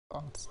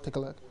response. Take a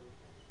look.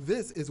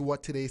 This is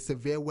what today's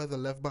severe weather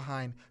left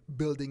behind.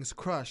 Buildings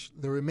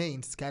crushed, the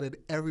remains scattered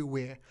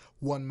everywhere.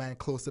 One man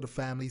close to the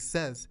family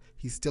says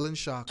he's still in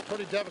shock. It's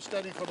pretty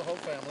devastating for the whole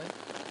family.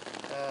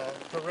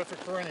 Terrific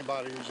for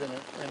anybody who's in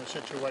a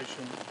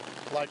situation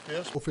like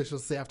this.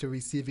 Officials say after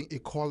receiving a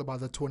call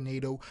about the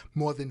tornado,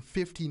 more than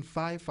 15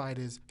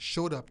 firefighters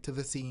showed up to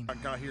the scene. I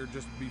got here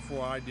just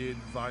before I did,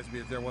 advised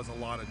me that there was a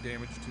lot of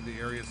damage to the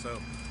area, so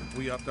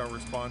we upped our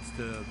response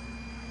to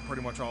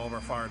pretty much all of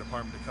our fire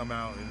department to come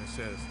out and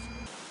assist.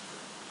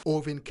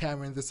 Over in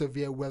Cameron, the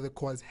severe weather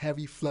caused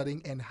heavy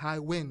flooding and high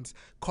winds,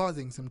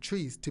 causing some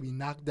trees to be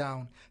knocked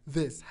down.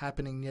 This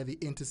happening near the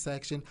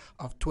intersection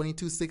of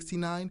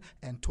 2269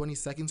 and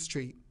 22nd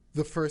Street.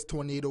 The first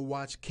tornado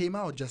watch came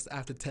out just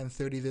after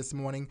 10:30 this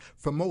morning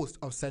for most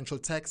of central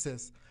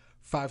Texas.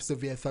 5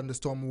 severe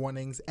thunderstorm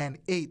warnings and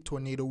 8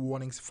 tornado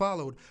warnings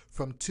followed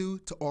from 2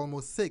 to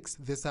almost 6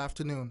 this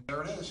afternoon.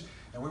 There it is.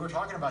 And we were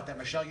talking about that,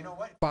 Michelle. You know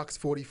what? Fox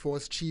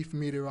 44's chief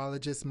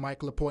meteorologist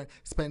Mike Lapointe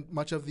spent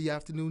much of the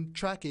afternoon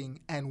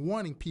tracking and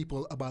warning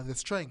people about the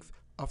strength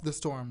of the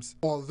storms.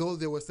 Although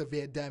there was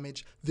severe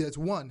damage, there's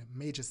one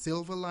major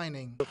silver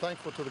lining. We're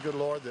thankful to the good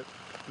Lord that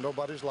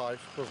nobody's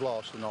life was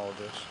lost in all of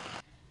this.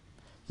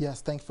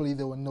 Yes, thankfully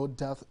there were no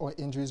deaths or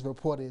injuries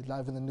reported.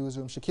 Live in the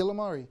newsroom, Shaquille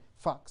Amari,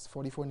 Fox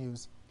 44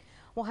 News.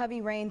 Well,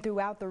 heavy rain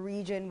throughout the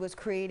region was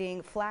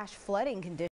creating flash flooding conditions.